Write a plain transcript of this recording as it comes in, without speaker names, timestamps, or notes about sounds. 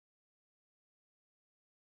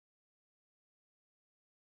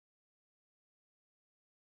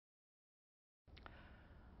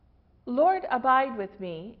Lord, Abide With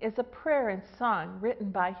Me is a prayer and song written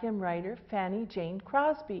by hymn writer Fanny Jane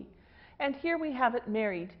Crosby, and here we have it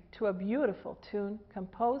married to a beautiful tune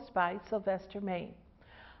composed by Sylvester May.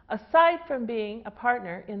 Aside from being a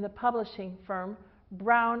partner in the publishing firm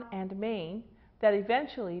Brown and Main that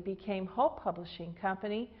eventually became Hope Publishing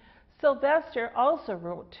Company, Sylvester also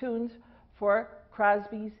wrote tunes for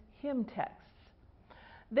Crosby's hymn texts.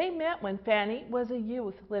 They met when Fanny was a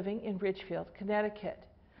youth living in Ridgefield, Connecticut.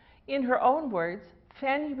 In her own words,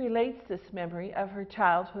 Fanny relates this memory of her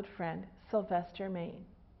childhood friend, Sylvester Main.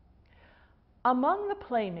 Among the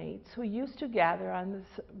playmates who used to gather on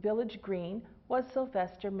the village green was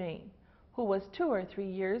Sylvester Main, who was 2 or 3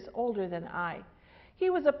 years older than I. He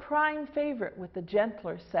was a prime favorite with the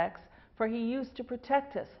gentler sex, for he used to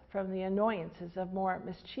protect us from the annoyances of more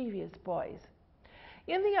mischievous boys.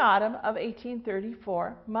 In the autumn of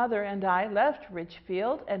 1834, Mother and I left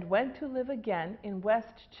Ridgefield and went to live again in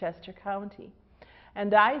Westchester County,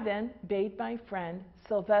 and I then bade my friend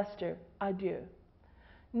Sylvester adieu.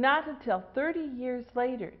 Not until 30 years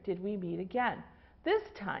later did we meet again, this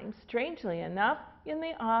time, strangely enough, in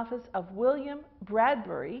the office of William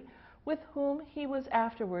Bradbury, with whom he was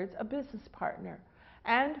afterwards a business partner,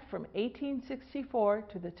 and from 1864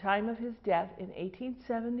 to the time of his death in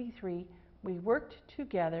 1873, we worked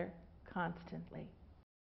together constantly.